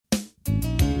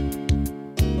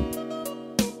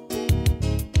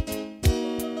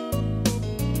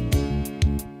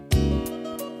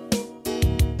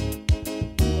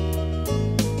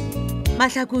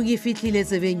mahlakong e fihlile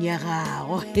tsebeng ya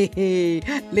gago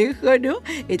le kgono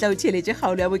e tla o tšheletše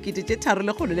kgaolo ya bokete tše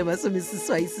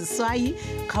 3masomeseswai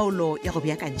kgaolo ya go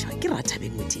beakantšhwa ke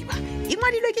Rathabeng Modiba e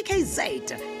ngwadilwe ke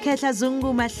KZ Khetla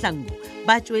Zungu Mahlangu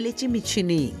ba tšweletše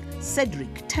metšhineng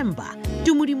Cedric Temba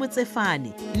Tumodimo Tsefane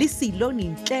le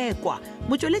Siloni Ntlekwa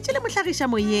motšweletše le mohlagiša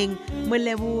moyeng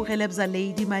Moleboge Lebza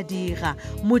Lady Madira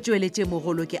motšweletše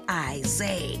mogolo ke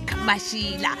Isaac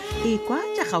Mashila e kwa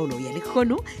tša kgaolo ya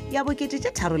lekgono ya bokete tše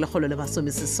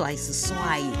 3masomeseswai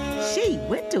Shea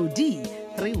Wetodi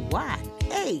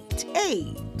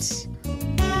 3188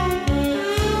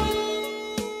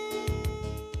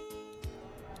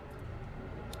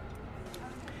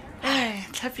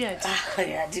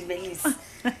 ya Dibelis. And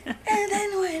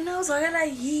then when I was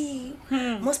like,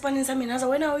 mo spanning sa mina,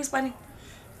 when I was spanning.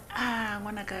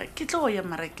 Ngwanaka ke tlo ya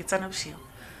mara ke tsana bosigo.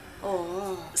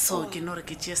 Oh. So ke no re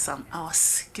ke tšee some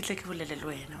hours ke tle ke bolele le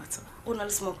wena wa tsaba. O na le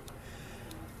smoke.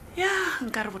 Ya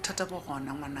nka re bothata bo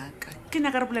gona ngwanaka ke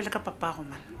nyaka re bolele ka papago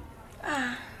man.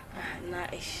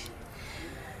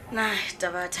 Na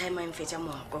taba time I'm fetja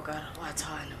mo go ka wa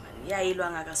tshwana man. Ya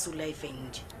ilwanga ka sula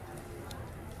ifenje.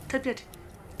 Thapiadi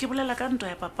ke bolela ka ntwa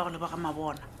ya papago le ba ga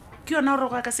mabona ke yona gore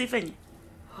go ka se fenye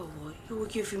yo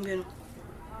ke fimbeno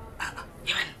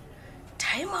yaban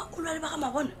time o lwa le ba ga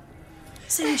mabona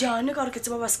senjane ka re ke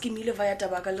tseba ba skimile va ya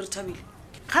taba ka le re thabile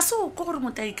ga se ko gore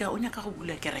motaika o nyaka go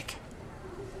bula kereke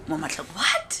mo matlhako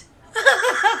what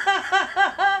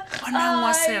bona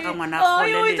ngwa sega ngwana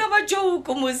yo ita ba joke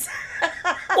mos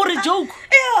o re joke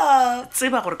yeah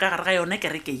tseba gore ka gare ga yona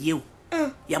kereke yeo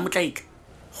ya motlaika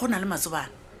go na le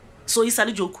matsobana so isa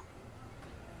le joke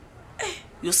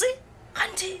you see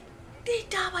kanti di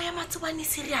taba ya matsobane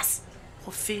serious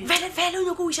go fe vele o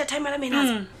nyoko o isha time la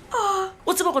menaza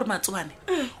o tseba gore matsobane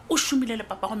o shumile le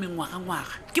papa go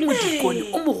mengwaga ke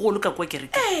modikone o mogolo ka kwa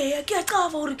kereke ke a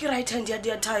qava gore ke right hand ya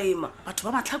dia time batho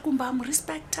ba matlhakong ba mo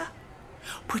respecta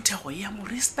phuthego ya mo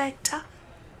respecta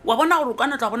wa bona gore o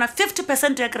kana tla bona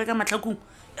 50% ya kereke matlhakong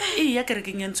ya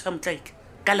kerekeng ya ntsho ya motlaika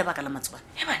ka lebaka la matsobane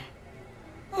ebane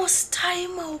most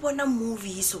time o bona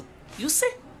movie so you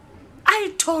see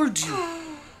I told you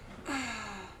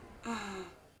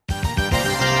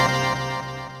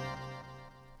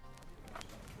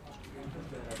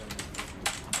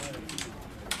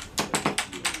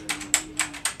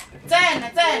Ten.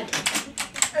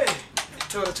 Hey,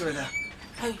 Chola.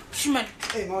 Hey, Shiman.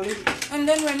 Hey, Molly. And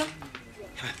then when?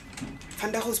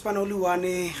 Fanda go spana o le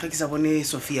one ga ke sa bone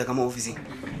Sofia ka mo office.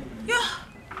 Yo.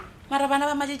 Mara bana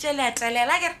ba majetse le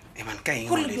atlela ke. Man ka eng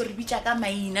Go le Molly? go re bitsa ka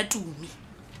maina tumi.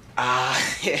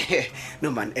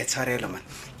 No man, tshwarelo man.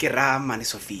 Ke ra mane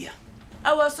Sofia.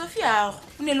 Awa Sofia, o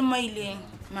ne le maileng,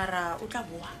 mara o tla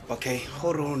boa. Okay,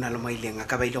 go re o na le maileng a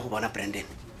ka ba ile go bona Brandon.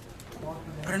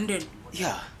 Brandon.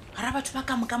 Yeah. Ara batho ba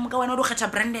ka moka wena o do kgetha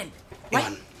Brandon.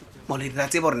 Man, Molly ra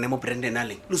tseba gore ne mo Brandon a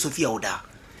leng. Le Sofia o da.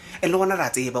 E le bona ra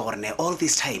tseba gore ne all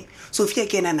this time Sofia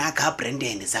ke ena na ka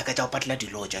Brandon za ka tja o patla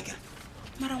dilo ja ke.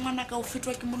 Mara ngwana ka o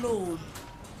fetwa ke molomo.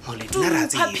 Molly nna ra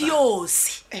tseba.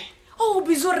 Papiosi. O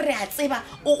bizo re a tseba.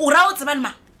 O ra o tseba le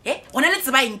ma? Gona le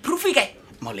tseba eng proof e kae?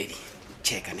 Molly,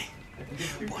 check ne.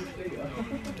 Bona.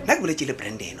 La ke boletse le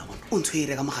Brandon o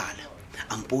ntshwere ka mogala.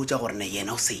 Ampotsa gore ne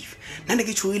yena o safe. Nna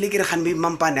ke tshogile ke re ganbe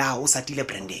mampane a o satile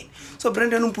Brandon. So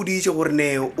Brandon o mpoditse gore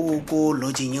ne o ko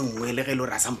lodging engwe le ge lo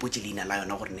ra sampotse leina la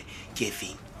yona gore ne ke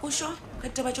efeng. O sho ka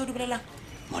taba tšo di bolelang.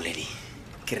 Moledi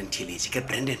ke re ntheletše ke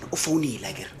Brandon o founile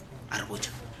a kere a re botsa.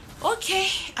 Okay,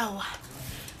 awa.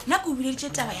 Nna ko bileditše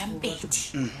taba ya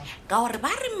Mpedi. Ka gore ba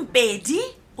re Mpedi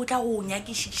o tla go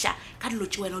nyakišiša ka dilo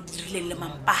tše wena o di dirileng le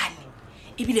mampane.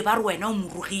 Ebile ba re wena o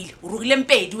morogile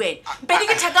Mpedi wena. Mpedi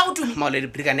ke thaka go tumi. Moledi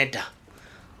briganeta.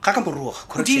 Ga ka moroga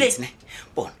corrections ne.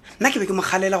 Bona. Nna ke be ke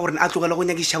mogalela gore a tlogela go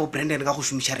nyakiša bo Brandon ka go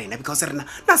šomiša rena because rena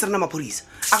na se rena maphodisa.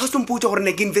 A go se mpotse gore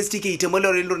ne ke investigate mo le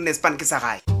re ne span ke sa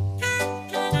gae.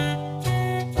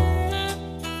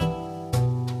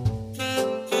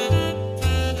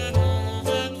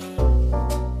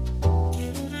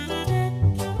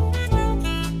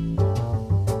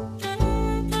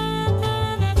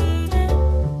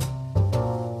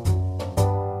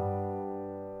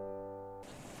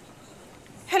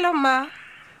 Hello ma.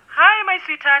 hi my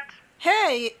sweetheart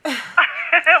Hey.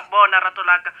 bona rato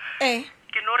laka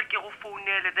Ke no re ke go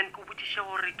founele then ke botsiše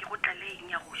gore ke go tlaleng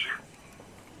ya go ja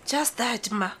just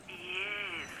that ma.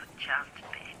 yes just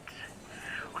that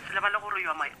o se lebale gore you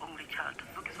are my only child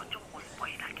so ke swantse go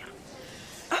spoila ke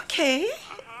Okay.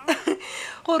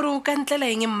 Gore o ka ntlela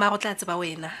eng mma go tla tseba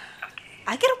wena.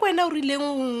 A ke re ko wena o rileng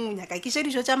o nyaka ke she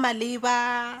dijo tša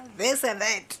maleba this and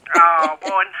that.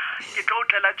 bona ke tlo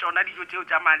tlela tsona dijo tseo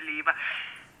tša maleba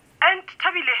and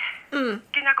Thabile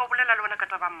ke nyaka go bolela le bona ka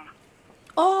taba mma.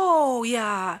 Oh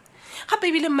ya gape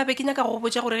ebile mmabe ke nyaka go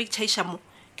botsa gore ge ke tšhaiša mo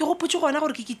ke gopotse gona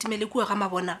gore ke kitimele kua ga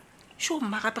mabona šo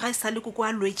mma gape ga e sa le koko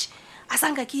a lwetse a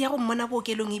sanka ke ya go mmona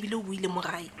bookelong ebile o buile mo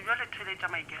gae Jwale tšhelete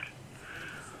Michael.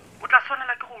 O tla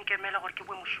tshwanela ke go nkemela gore ke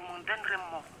boe mošomong then re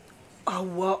mmogo.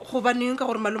 aowa gobaneng ka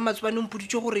gore malome matsobane o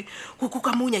mpoditse gore koko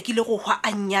ka mo o nyakile go hwa a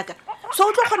nnyaka so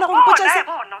o tlo kgona go mpotsa se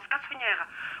Bona o se ka tshwenyega.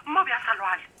 Mma o be a sa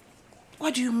lwale.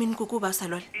 what do you mean koko ba sa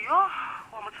lwale Yo,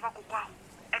 wa mo tseba kokwago.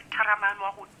 Actor man wa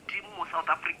go dimo mo South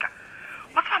Africa.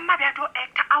 Wa tseba mma be a tlo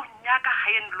actor a o nyaka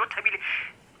haen lo Thabile.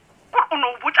 Gore o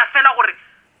no botsa fela gore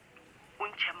o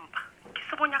ntšhempa. Ke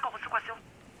se bonyaka go se kwa seo.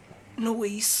 no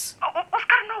ways O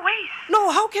ska re no ways.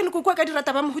 no how can koko ka dirata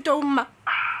ba mohuta o mma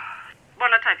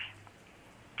Bona Thabi.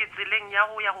 Ke tseleng ya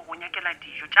go go nyakela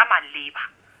dijo tša maleba.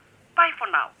 Bye for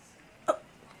now.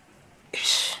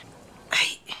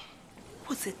 ai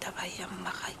botse taba ya mma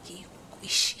ga ke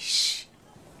kwešiše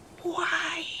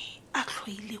why a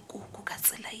tlhoile koko ka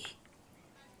tsela ye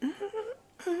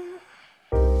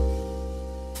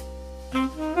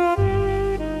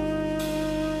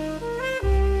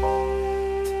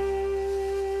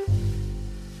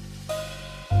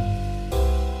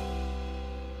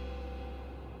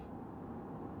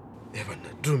Ebana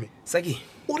Dumi Saki.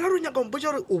 o ra ro nyaka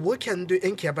mpotsa gore o bo kendo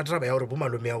enke ya batraba ya gore bo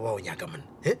malome ya ba o nyaka man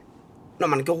No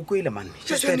man ke go kwele man.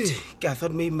 Just that Jane. ke a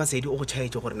thought maybe Masedi o go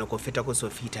tšhaetse gore ne go feta ko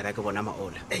Sofita ra ke bona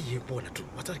maola. eye bona tu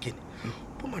wa tsara kene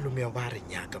bo malome ya ba re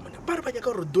nyaka mana ba re ba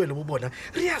nyaka gore duele bo bona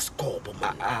re ya skopo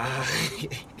man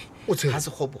o Ga tshela se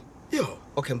gopo. yo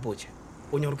Okay mpotse.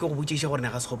 O nyoro ke go botšiša gore ne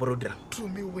ga se gopo ro dirang.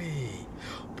 Dumi we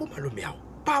bo malome yao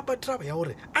papa traba ya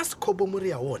gore a skopo mo re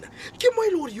ya ona ke mo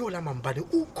ile gore yo la mampane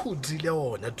o khudile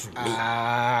ona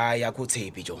Dumi Ya go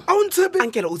tshepe jo. a o ntshepe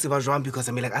Ankela o tseba jwang because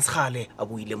I mean like a se gale a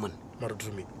buile mon. mara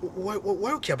Dumi wa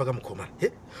o ke ba ka mkhoma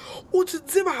o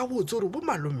tseba ga botse gore bo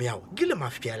malome yao ke le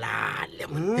mafialale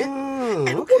man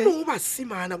and o no ba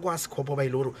simana kwa skopo ba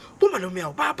ile gore bo malome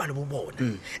yao ba ba le bo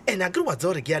bona and a ke wa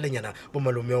tsore ke ya lenyana bo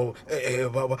malome yao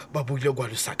ba buile kwa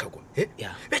Lusaka kwa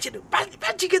Yeah.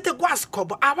 ba jikete kwa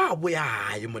skopo a ba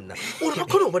boyaye monna o re ba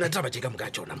khona go bona taba je ka mga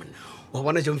tsona monna Wa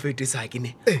bona jo mfeto sa ke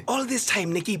ne. All this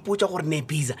time ne ke ipotsa gore ne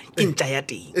biza ke ntja ya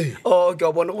teng. Eh. Oh ke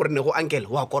wa bona gore ne go Uncle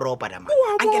wa koropa da man.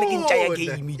 Wa Uncle ke ntja ya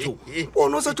bona. game jo. O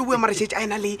no sa tšo bua mara shetse a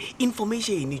ena le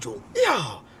information jo.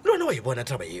 ya lona wa e bona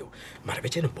taba eo mara be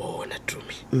tsene bona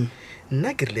Dumi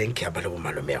nna ke rileng ke ya ba le bo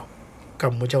malome yao ka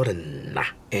mmotsa gore nna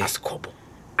a skopo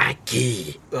a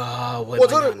ke Wa O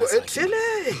tsore,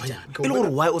 theletša. e le gore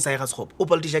why o sa ga segopo o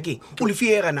politiša keng o le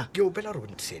fiega na ke opela re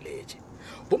bontheletše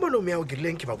bo malome yao ke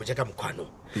rileng ke ba botsa ka mokgwanong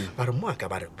ba re mo aka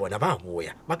ba re bona ba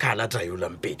boya ba ka lata yo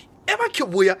lampedi e ba ke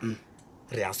boya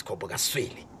re a skopo ka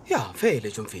swele ya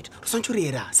fele jo mfeto re swantse re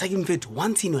era sa ke mfeto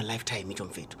once in a lifetime jo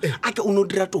mfeto a ke o no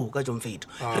dira toka jo mfeto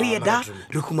re eda mara Dumi.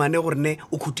 re khumane gore ne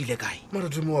o khutile kae mara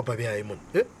Dumi wa babjae mona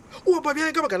o wa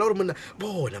babjae ka baka la gore monna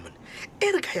bona mona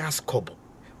e re ka ya skopo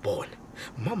bona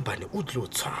mampane o tlile o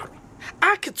tshwarwa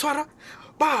a ke tshwara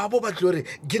ba bo ba tlile gore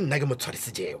ke nna ke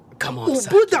motshwarisejeo Come on, o Saki,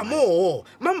 botsa mo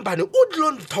mampane o tlile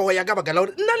o nthoya ka baka la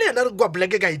gore nna le yena re kwa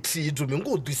bleke ka ithee Dumi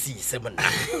ko o twisise monna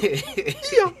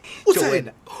Yo, o Jo tsena.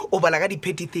 wena o bala ka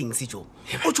di-petty things jo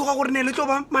o tsoga gore ne le tlo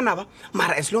ba manaba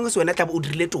mara as long as wena tlabe o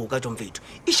dirile toka jo mfeto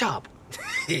e sharp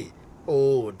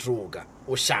o droga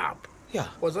o sharp Ya.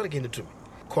 wa tsare ke ne Dumi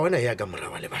khona ya ka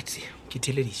moraba le batse ke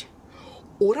theledise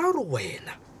o ra gore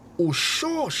wena o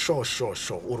sho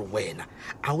o re wena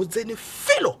a o tsene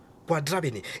felo kwa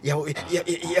drabene ya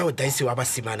o daisiwa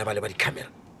basimana ba le ba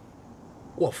dicamera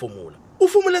o fomola o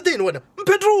fomola teng wena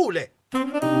mphetrole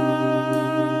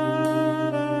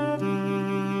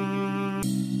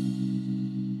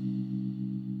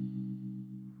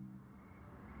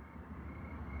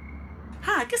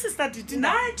ha ke sister Didi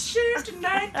na night shift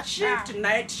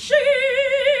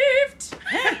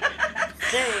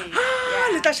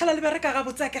le tla šhala le bereka ga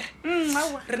botsekere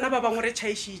rena ba bangwe re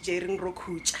tšhaišitše reng ro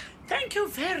khutša thank you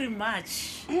very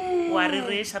much wa re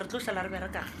reša re tlo šala re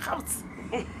bereka gauts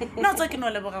nna o tsa ke no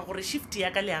leboga gore shift ya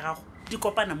ka le ya gago di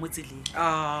kopana mo tseleng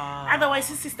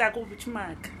otherwise sister ya ko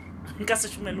botšhumaka nka se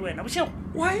šume le wena bošego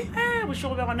why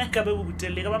bošego bja gona ka be bo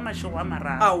butelele ka ba mašego a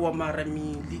marago aowa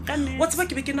maramile Ka nnete. wa tseba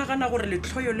ke be ke nagana gore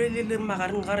letlhoyo le le leng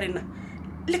magareng ga rena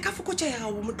le ka fokotsega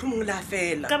motlho mongwe le a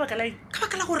fela ka baka la eng? ka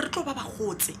baka la gore re tlo ba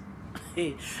bagotse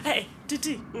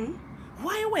Titi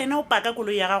why wena o paka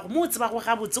koloi ya gago mo o tseba go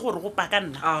gabotse gore go paka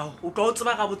nna ao o tlo o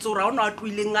tseba gabotse gore ga o ne a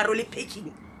tloileng a ro le packing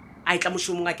a e tla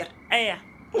mošomong a kere ea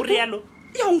o rialo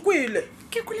ya nkwele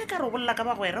ke kole ka re o bolela ka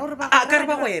bagwera ore a ka re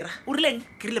bagwera o rileng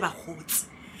ke rile bagotse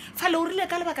fale o rile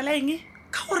ka lebaka la eng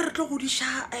ka gore re tlo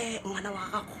godiša ngwana wa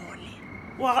gakgole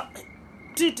wa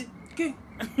titi ke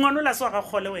ngwana o la se wa ga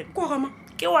kgole wena kwa gama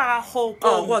ke wa ga go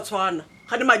kgoko a tshwana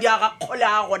ga di madi a ga kgole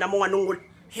a gona mo ngwaneng ole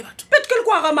he batho petkele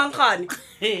kwa gamang gane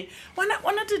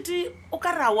ona titi o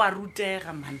ka ra wa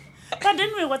rutega man but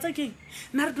anyway wa tsa keng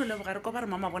nna re dole bogare ko ba re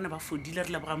mama bona ba fodile re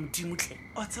leboga modimotlhe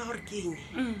o tsa gore ke eng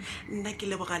nna ke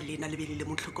leboga lena le belele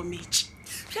motlhokometse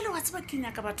jale wa tseba ke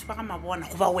nyaka batho ba ga mabona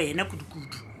goba wena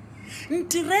kudu-kudu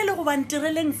ntirele goba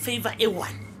ntireleng favor e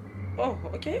one oh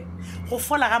okay go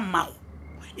fola ga mmago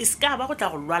e se ka ba go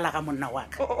tla go lwala ga monna wa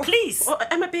ka please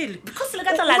ema pele because le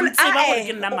ka tla la ntseba gore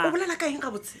ke nna o mang bolela ka eng ga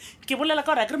botse ke bolela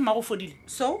ka gore a ke re mmago fodile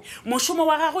so mošomo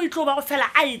wa gago e tlo ba go fela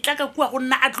a etla ka kua go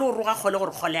nna a tlo roga kgole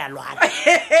gore kgole a lwala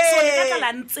so le ka tla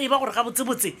la ntseba gore ga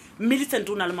botsebotse Millicent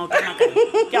o na le maoto a makana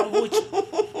ke a go botse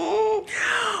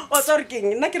o tsa gore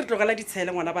keng nna ke re tlogela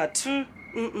ditshele ngwana batho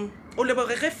o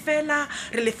leboge ge fela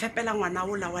re le fepela ngwana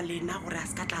ola wa lena gore a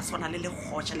se ka tla swana le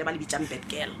lekgoša le ba le bitsang bad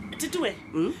girl titiwe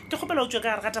ke kgopela o tswe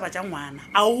ka gare ga taba tša ngwana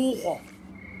a ogo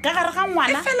ka gare ga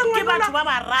ngwana fela ke ngwana batho ba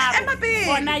bararo Ema pele.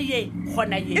 gona ye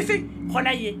Efe?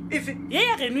 gona ye Efe? ye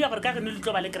ya geno ya gore ka geno le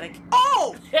tlo ba le kereke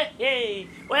o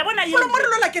o ya bona folo mo re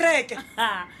lola kereke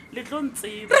le tlo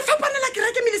ntseba re fapanela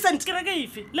kereke Millicent kereke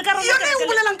efe le ka yone e o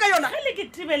bolelang ka yona ge le ke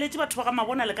tibeletse batho ba ga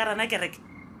mabona le ka rana kereke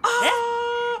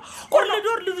gore le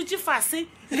dore le dutse fase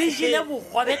le jele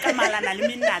bogobe ka malana le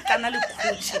menatana le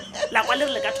khutšhe la kwa le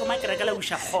re le ka thoma kereke la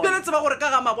buša kgona bele tseba gore ka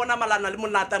ga mabona malana le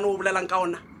monatane o bolelang ka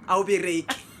ona a o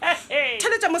bereke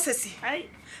theletša mo sese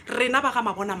rena ba ga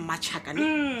mabona mmatšhakane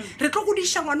re tlo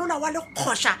godiša ngwana ola wa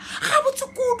lekgoša ga botse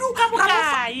kudu ka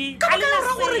bokae Ka a le bokae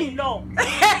ra gore- selo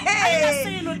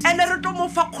selo, ande re tlo mo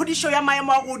fa kgodišo ya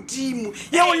maemo a godimo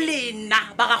yeo lena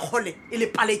ba ga kgole e le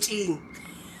paletseng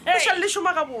lešale le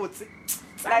šoma ga botse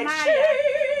Tsamaya.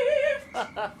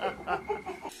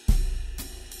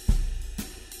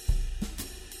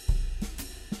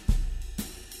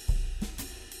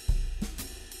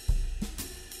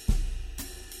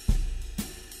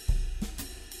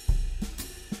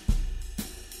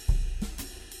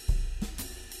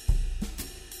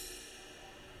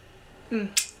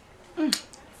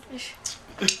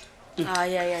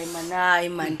 ai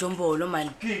man tombolo man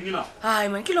ai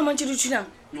man ke lo mantse di tshunang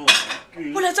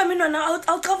boletsa menwana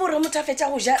a o ka bore motho a fetsa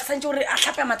go ja santse gore a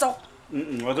tlhape matsogo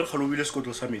wa ke re galobile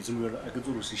sekotlo sa metsi mo a ke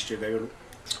tse re sešitše ka yolo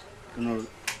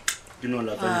ke no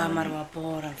mare wa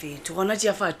pora fetho gona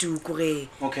tšea fa tuko ge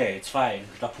okay it's fine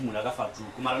tla phumola ka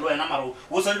fatuko mara le wena mara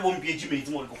o sa le bompietse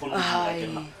metsi more ke kgone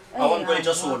a wa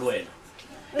nkwaetša soo le wena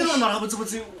e le mara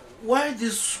gabotsebotse why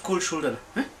this cold shoulder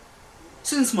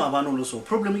since maabane o le so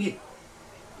problem ke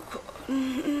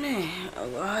ne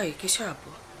ai ke shapo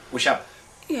o shapa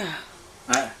ya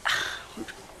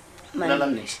lela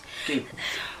nnete ke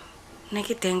ne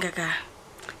ke tenka ka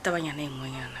tabanyana e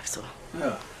nngwenyana so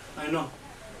yeah I know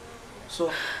so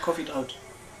cough it out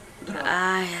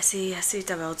ai a se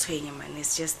taba o tshwenya man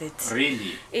it's just that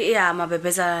really ya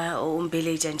mabebeza o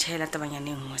mbeletša ntšhaela tabanyana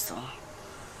e nngwe so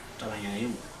tabanyana e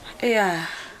nngwe ya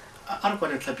a re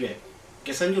kwane tlhapia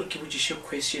ke santse gore ke botsiše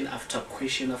question after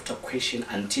question after question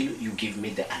until you give me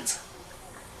the answer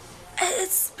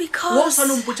it's wa o because sa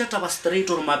no mpotša taba straight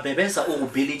gore mabebesa o go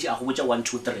beletše a go botša 1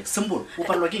 2 3 symbol o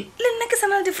palelwa ke le nna ke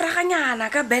sana le difraganyana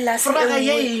ka belas fraga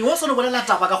ye wa sa no bolela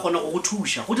taba ka kgona go go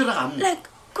thuša go dira gammo like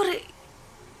kore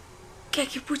ke a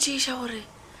ke putsiša gore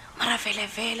mara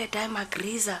felefele dima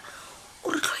grisa o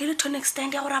re tlhoile to an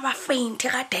extent ya gore a ba fainte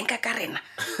ga denka ka rena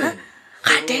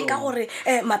ga denka gore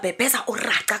mabebesa o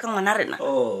rata ka ngwana rena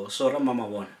oh so ra mama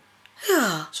bona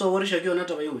ya so wa re ke yona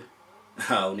taba ewe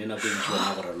ha o nena go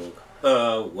ntšhwana gore loka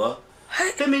wa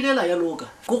family ela ya loka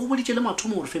go go boditše le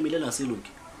mathomo gore family ela se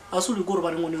loke a se loke gore ba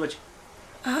re ngwane batše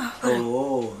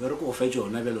oh re ko fe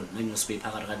jona belo nna newspaper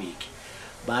gare ga beke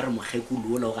ba re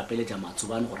mogekolo ola o gapeletša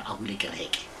matsobane gore a bule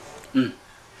kereke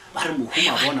ba re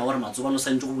mohuma bona gore matsobane o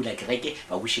santse go bula kereke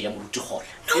ba buše ya moruti kgole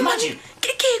imagine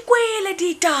ke kwele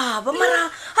ditaba mara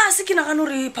a se ke nagane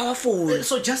gore powerful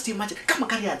so just imagine ka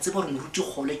moka re a tseba gore moruti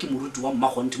kgole ke moruti wa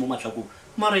mmagonte mo matlhakong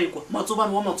mara ekwa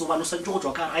matsobane wa matsobane o santse go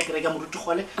tswa ka ga kereke ya moruti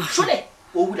kgole šole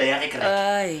o bula ya ge kereke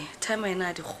ai time ena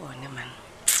a di kgone man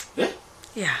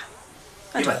ya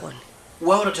a di kgone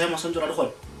wa gore time o santse ra di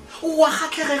kgone wa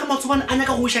kgatlhege ge matsobane a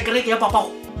nyaka go iša kereke ya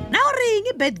papago na o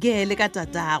reng bad girl ka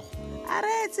tatago a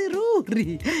retse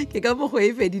ruri ke ka mogo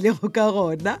e fedilego ka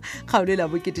gona kgaolo la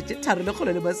bo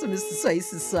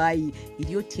 1986 e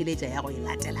dio theletša ya go e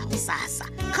latela go sasa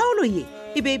kgaolo ye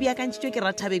e be e beakantšitšwe ke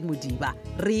Rathabeng Modiba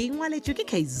re ngwaletšwe ke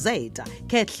KZ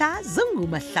Khetla Zungu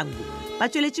Mahlangu ba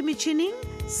tšweletše metšhineng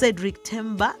Cedric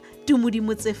Temba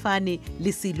tumodimo tsefane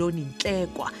le Selone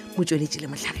Ntlekwa motsweletši le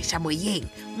mohlagiša moyeng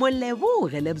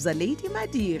Moleboge Lebza Lady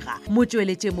Madira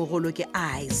motsweletši mogolo ke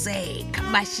Isaac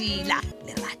Mashila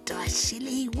Lerato a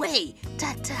Shileiwe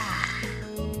tata.